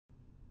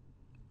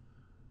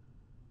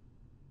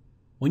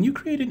When you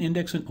create an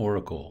index in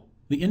Oracle,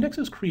 the index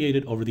is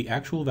created over the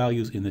actual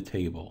values in the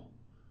table.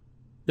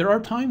 There are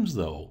times,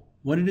 though,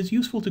 when it is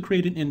useful to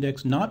create an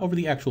index not over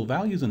the actual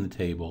values in the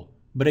table,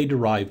 but a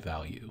derived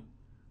value.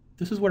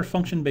 This is where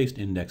function-based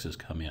indexes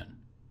come in.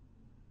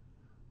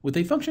 With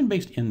a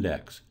function-based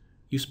index,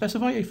 you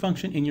specify a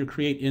function in your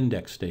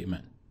createIndex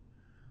statement.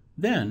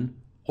 Then,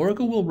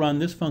 Oracle will run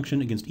this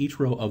function against each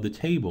row of the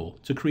table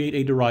to create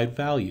a derived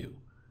value,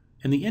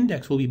 and the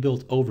index will be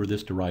built over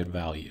this derived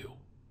value.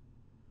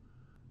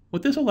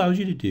 What this allows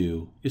you to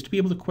do is to be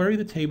able to query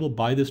the table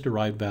by this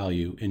derived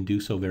value and do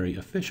so very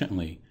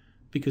efficiently,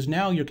 because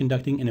now you're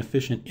conducting an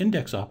efficient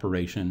index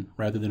operation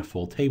rather than a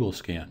full table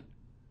scan.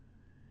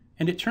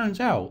 And it turns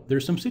out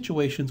there's some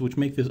situations which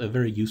make this a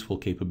very useful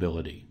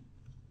capability.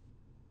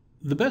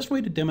 The best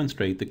way to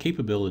demonstrate the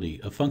capability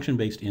of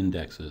function-based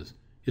indexes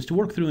is to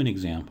work through an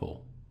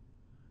example.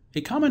 A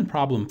common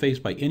problem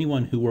faced by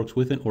anyone who works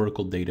with an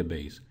Oracle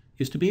database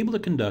is to be able to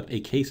conduct a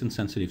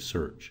case-insensitive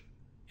search.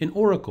 In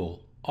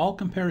Oracle, all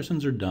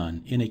comparisons are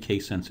done in a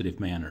case-sensitive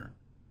manner.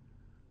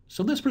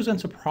 So this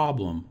presents a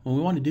problem when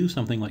we want to do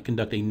something like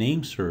conduct a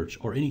name search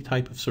or any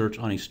type of search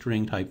on a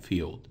string type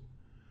field.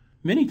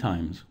 Many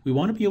times, we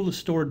want to be able to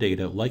store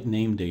data like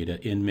name data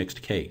in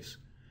mixed case.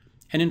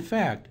 And in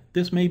fact,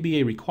 this may be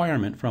a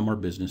requirement from our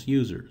business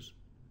users.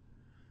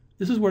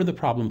 This is where the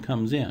problem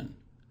comes in.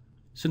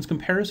 Since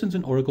comparisons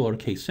in Oracle are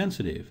case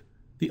sensitive,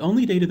 the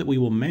only data that we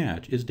will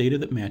match is data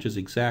that matches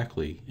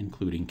exactly,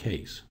 including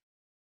case.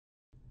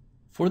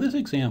 For this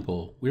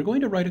example, we're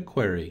going to write a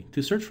query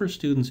to search for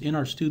students in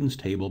our students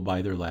table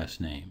by their last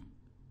name.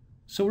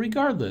 So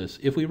regardless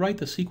if we write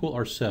the SQL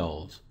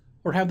ourselves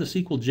or have the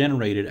SQL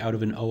generated out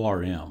of an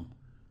ORM,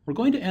 we're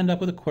going to end up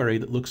with a query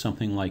that looks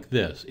something like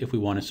this if we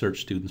want to search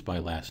students by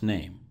last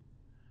name.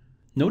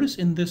 Notice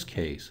in this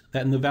case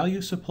that in the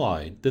value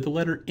supplied that the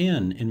letter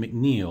N in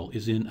McNeil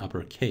is in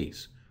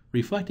uppercase,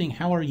 reflecting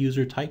how our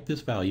user typed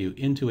this value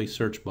into a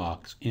search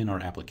box in our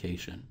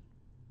application.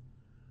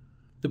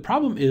 The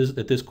problem is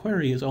that this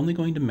query is only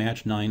going to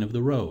match 9 of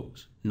the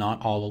rows,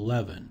 not all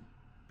 11,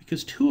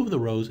 because 2 of the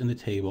rows in the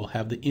table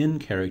have the N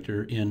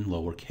character in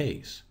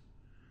lowercase.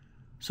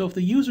 So if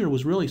the user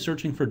was really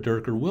searching for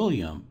Dirk or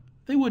William,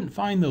 they wouldn't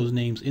find those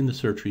names in the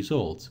search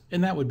results,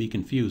 and that would be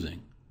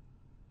confusing.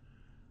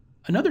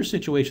 Another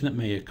situation that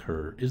may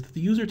occur is that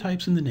the user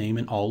types in the name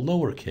in all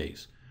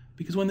lowercase,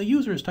 because when the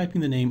user is typing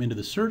the name into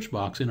the search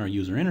box in our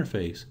user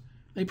interface,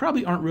 they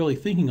probably aren't really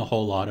thinking a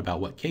whole lot about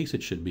what case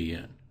it should be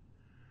in.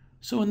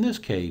 So in this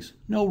case,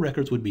 no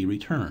records would be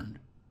returned.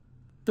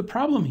 The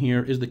problem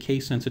here is the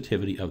case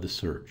sensitivity of the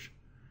search.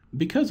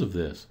 Because of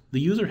this,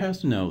 the user has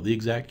to know the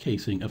exact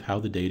casing of how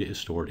the data is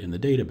stored in the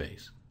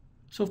database.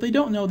 So if they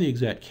don't know the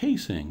exact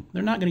casing,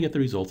 they're not going to get the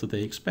results that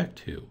they expect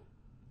to.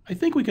 I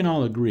think we can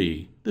all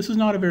agree this is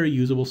not a very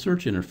usable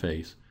search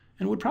interface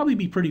and would probably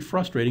be pretty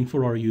frustrating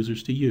for our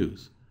users to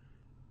use.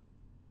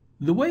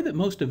 The way that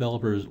most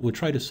developers would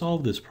try to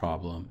solve this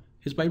problem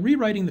is by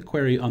rewriting the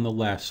query on the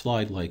last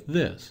slide like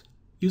this,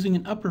 using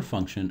an upper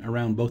function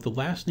around both the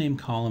last name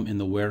column in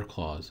the where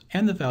clause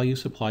and the value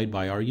supplied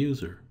by our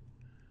user.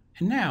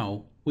 And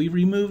now we've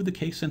removed the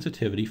case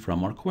sensitivity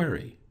from our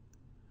query.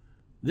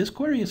 This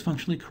query is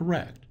functionally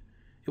correct.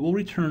 It will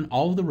return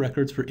all of the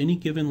records for any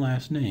given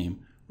last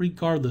name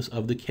regardless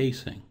of the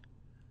casing.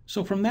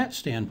 So from that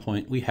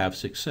standpoint, we have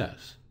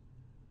success.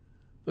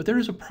 But there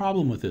is a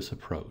problem with this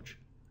approach.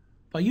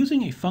 By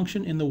using a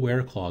function in the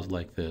where clause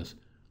like this,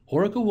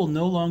 Oracle will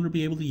no longer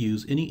be able to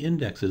use any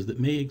indexes that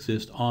may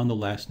exist on the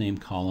last name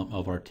column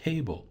of our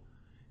table,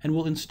 and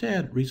will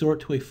instead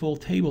resort to a full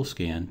table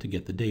scan to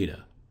get the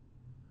data.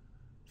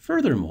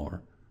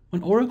 Furthermore,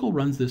 when Oracle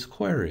runs this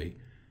query,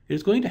 it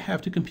is going to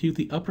have to compute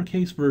the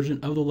uppercase version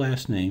of the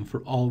last name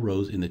for all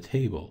rows in the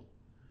table.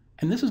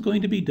 And this is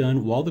going to be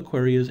done while the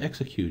query is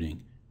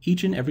executing,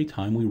 each and every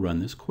time we run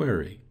this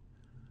query.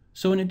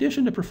 So in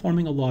addition to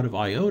performing a lot of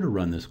I/O to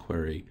run this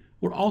query,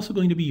 we're also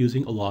going to be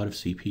using a lot of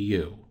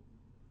CPU.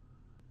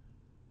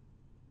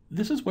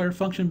 This is where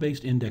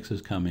function-based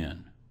indexes come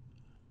in.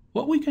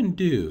 What we can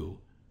do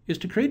is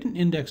to create an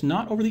index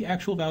not over the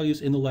actual values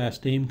in the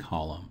last name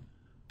column,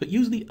 but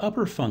use the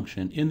upper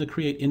function in the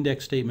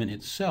createIndex statement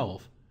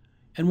itself.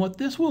 And what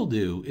this will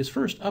do is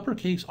first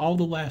uppercase all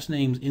the last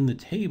names in the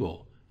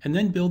table, and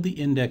then build the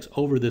index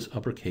over this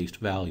uppercased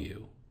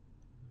value.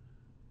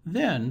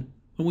 Then,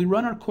 when we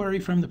run our query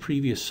from the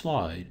previous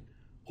slide,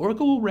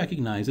 Oracle will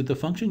recognize that the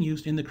function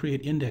used in the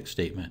createIndex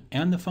statement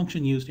and the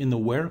function used in the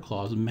where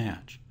clause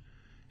match.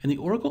 And the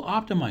Oracle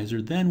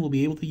Optimizer then will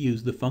be able to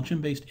use the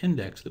function-based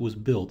index that was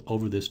built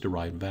over this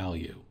derived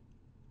value.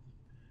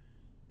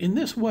 In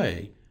this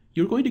way,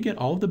 you're going to get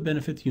all of the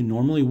benefits you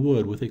normally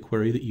would with a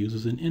query that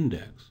uses an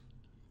index.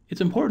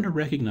 It's important to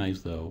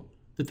recognize, though,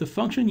 that the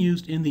function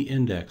used in the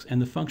index and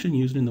the function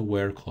used in the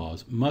where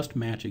clause must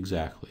match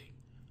exactly.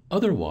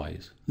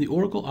 Otherwise, the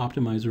Oracle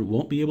Optimizer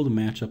won't be able to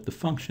match up the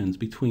functions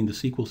between the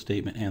SQL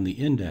statement and the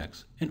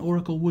index, and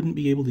Oracle wouldn't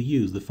be able to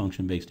use the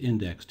function-based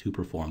index to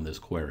perform this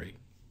query.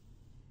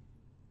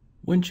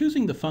 When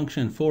choosing the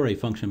function for a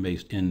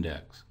function-based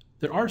index,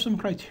 there are some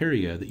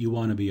criteria that you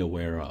want to be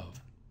aware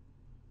of.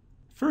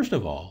 First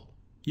of all,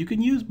 you can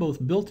use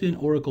both built-in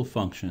Oracle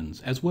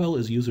functions as well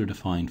as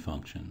user-defined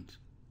functions.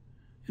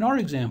 In our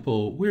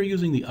example, we're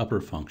using the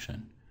upper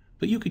function,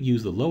 but you could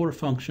use the lower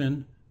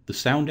function, the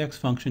soundex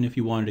function if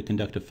you wanted to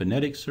conduct a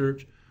phonetic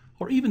search,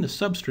 or even the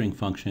substring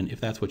function if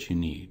that's what you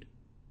need.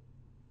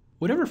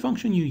 Whatever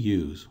function you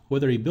use,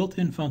 whether a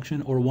built-in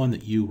function or one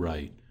that you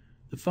write,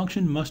 the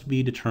function must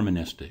be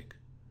deterministic.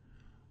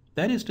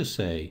 That is to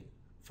say,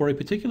 for a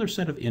particular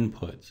set of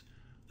inputs,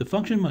 the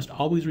function must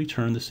always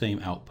return the same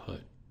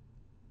output.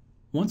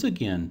 Once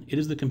again, it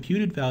is the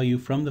computed value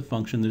from the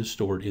function that is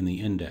stored in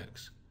the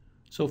index.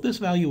 So if this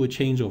value would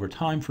change over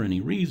time for any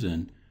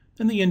reason,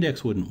 then the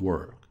index wouldn't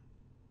work.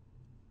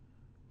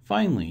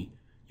 Finally,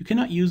 you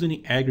cannot use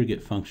any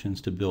aggregate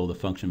functions to build a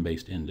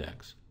function-based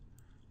index.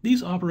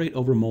 These operate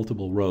over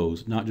multiple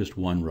rows, not just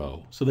one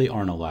row, so they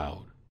aren't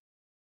allowed.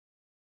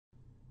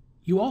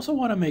 You also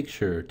want to make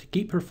sure to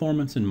keep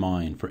performance in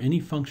mind for any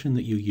function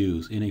that you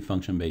use in a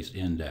function-based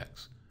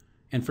index.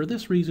 And for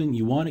this reason,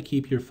 you want to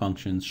keep your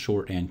functions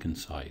short and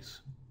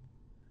concise.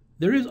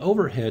 There is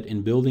overhead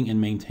in building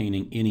and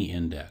maintaining any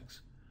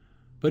index.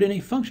 But in a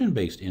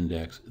function-based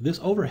index, this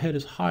overhead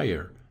is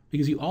higher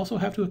because you also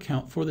have to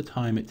account for the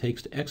time it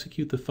takes to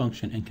execute the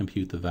function and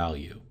compute the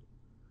value.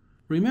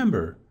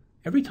 Remember,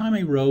 every time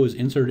a row is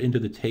inserted into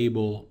the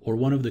table or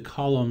one of the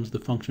columns the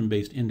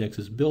function-based index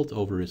is built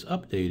over is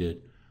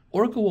updated,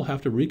 Oracle will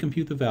have to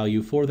recompute the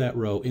value for that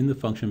row in the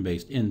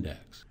function-based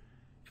index.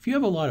 If you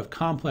have a lot of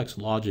complex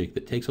logic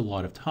that takes a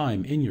lot of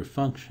time in your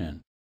function,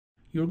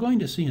 you're going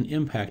to see an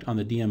impact on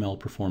the DML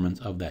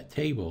performance of that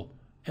table,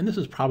 and this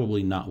is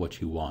probably not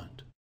what you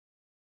want.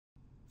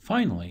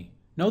 Finally,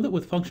 know that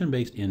with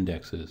function-based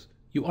indexes,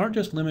 you aren't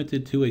just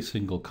limited to a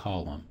single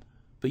column,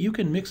 but you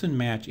can mix and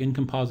match in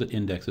composite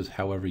indexes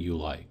however you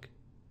like.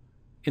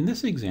 In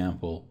this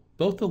example,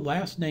 both the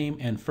last name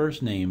and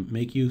first name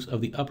make use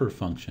of the upper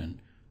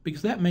function,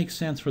 because that makes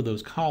sense for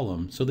those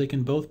columns so they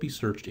can both be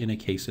searched in a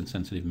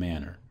case-insensitive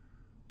manner.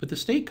 But the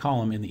state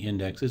column in the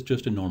index is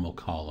just a normal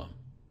column.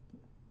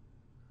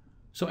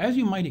 So as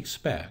you might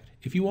expect,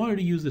 if you wanted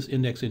to use this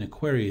index in a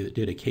query that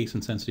did a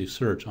case-insensitive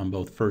search on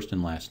both first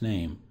and last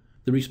name,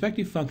 the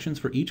respective functions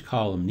for each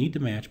column need to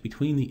match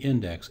between the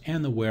index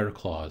and the where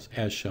clause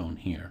as shown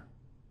here.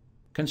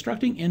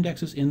 Constructing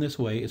indexes in this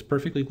way is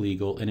perfectly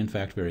legal and in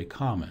fact very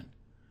common.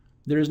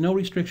 There is no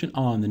restriction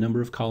on the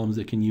number of columns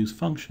that can use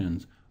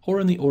functions or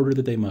in the order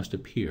that they must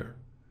appear.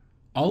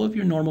 All of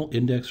your normal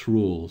index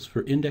rules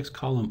for index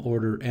column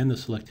order and the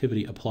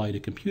selectivity apply to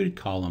computed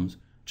columns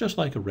just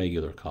like a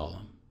regular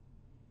column.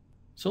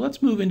 So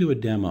let's move into a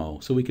demo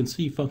so we can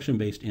see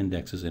function-based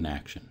indexes in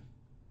action.